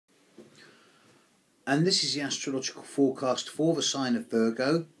And this is the astrological forecast for the sign of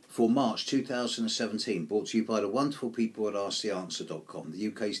Virgo for March 2017, brought to you by the wonderful people at AskTheAnswer.com, the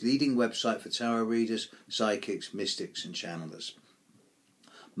UK's leading website for tarot readers, psychics, mystics and channelers.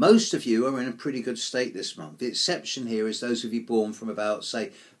 Most of you are in a pretty good state this month. The exception here is those of you born from about,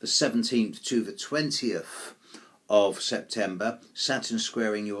 say, the 17th to the 20th of September, Saturn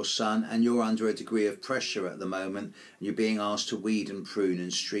squaring your sun, and you're under a degree of pressure at the moment, and you're being asked to weed and prune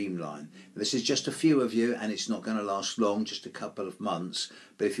and streamline. This is just a few of you, and it's not going to last long, just a couple of months.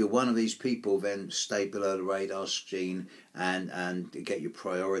 But if you're one of these people, then stay below the radar screen and get your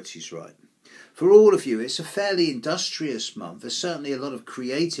priorities right. For all of you, it's a fairly industrious month. There's certainly a lot of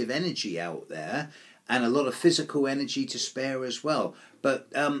creative energy out there, and a lot of physical energy to spare as well. But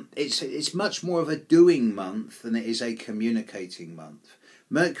it's much more of a doing month than it is a communicating month.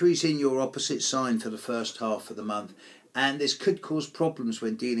 Mercury's in your opposite sign for the first half of the month, and this could cause problems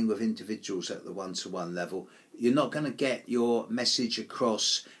when dealing with individuals at the one-to-one level. You're not going to get your message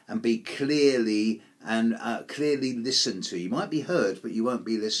across and be clearly listened to. You might be heard, but you won't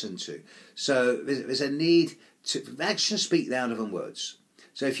be listened to. So there's a need to actions speak louder than words.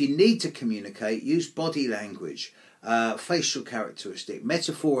 So if you need to communicate, use body language, facial characteristic,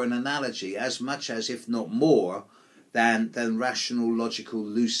 metaphor and analogy as much as, if not more, than rational, logical,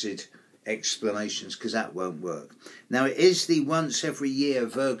 lucid explanations, because that won't work. Now, it is the once every year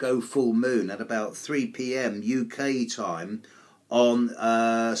Virgo full moon at about 3 p.m. UK time on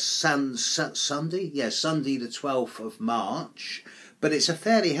Sunday? Yeah, Sunday the 12th of March. But it's a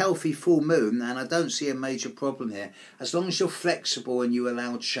fairly healthy full moon, and I don't see a major problem here, as long as you're flexible and you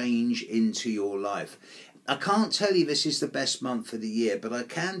allow change into your life. I can't tell you this is the best month of the year, but I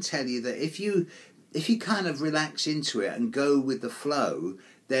can tell you that if you kind of relax into it and go with the flow,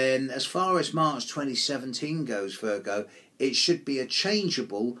 then as far as March 2017 goes, Virgo, it should be a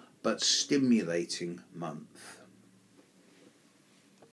changeable but stimulating month.